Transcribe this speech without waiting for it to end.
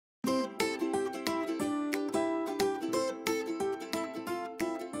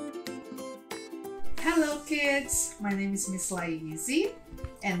kids! My name is Miss Laizy,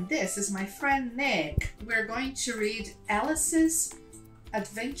 and this is my friend Nick. We're going to read Alice's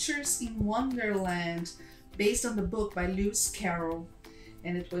Adventures in Wonderland, based on the book by Lewis Carroll,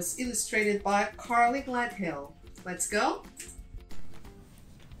 and it was illustrated by Carly Gladhill. Let's go!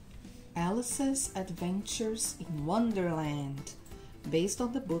 Alice's Adventures in Wonderland, based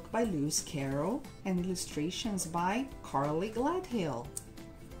on the book by Lewis Carroll and illustrations by Carly Gladhill.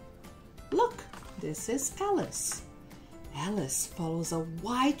 Look, this is Alice. Alice follows a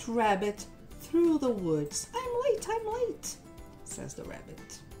white rabbit through the woods. I'm late, says the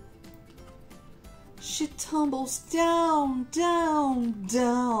rabbit. She tumbles down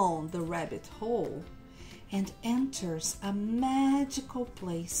the rabbit hole and enters a magical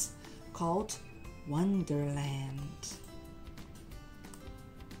place called Wonderland.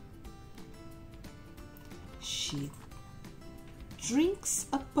 She drinks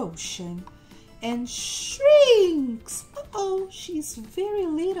a potion and shrinks. Uh-oh, she's very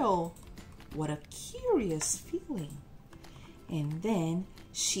little. What a curious feeling. And then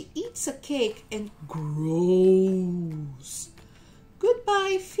she eats a cake and grows.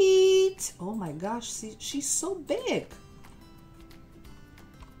 Goodbye, feet. Oh my gosh, she's so big.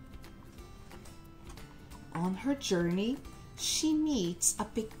 On her journey, she meets a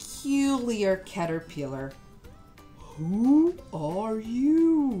peculiar caterpillar. Who are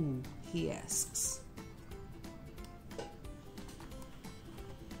you? He asks.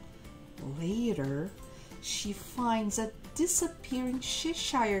 Later, she finds a disappearing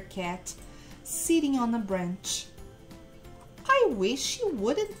Cheshire cat sitting on a branch. I wish you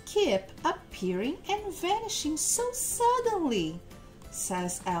wouldn't keep appearing and vanishing so suddenly,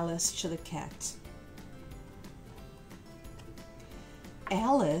 says Alice to the cat.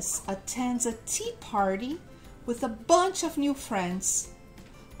 Alice attends a tea party with a bunch of new friends.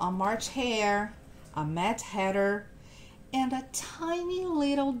 A March Hare, a Mad Hatter, and a tiny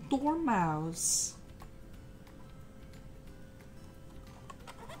little dormouse.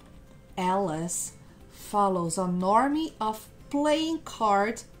 Alice follows an army of playing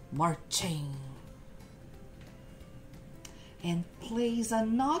card marching and plays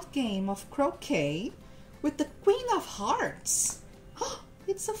an odd game of croquet with the Queen of Hearts.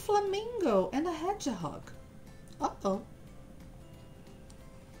 It's a flamingo and a hedgehog. Uh-oh.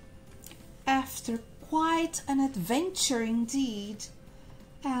 After quite an adventure indeed,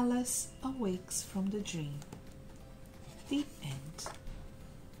 Alice awakes from the dream. The end.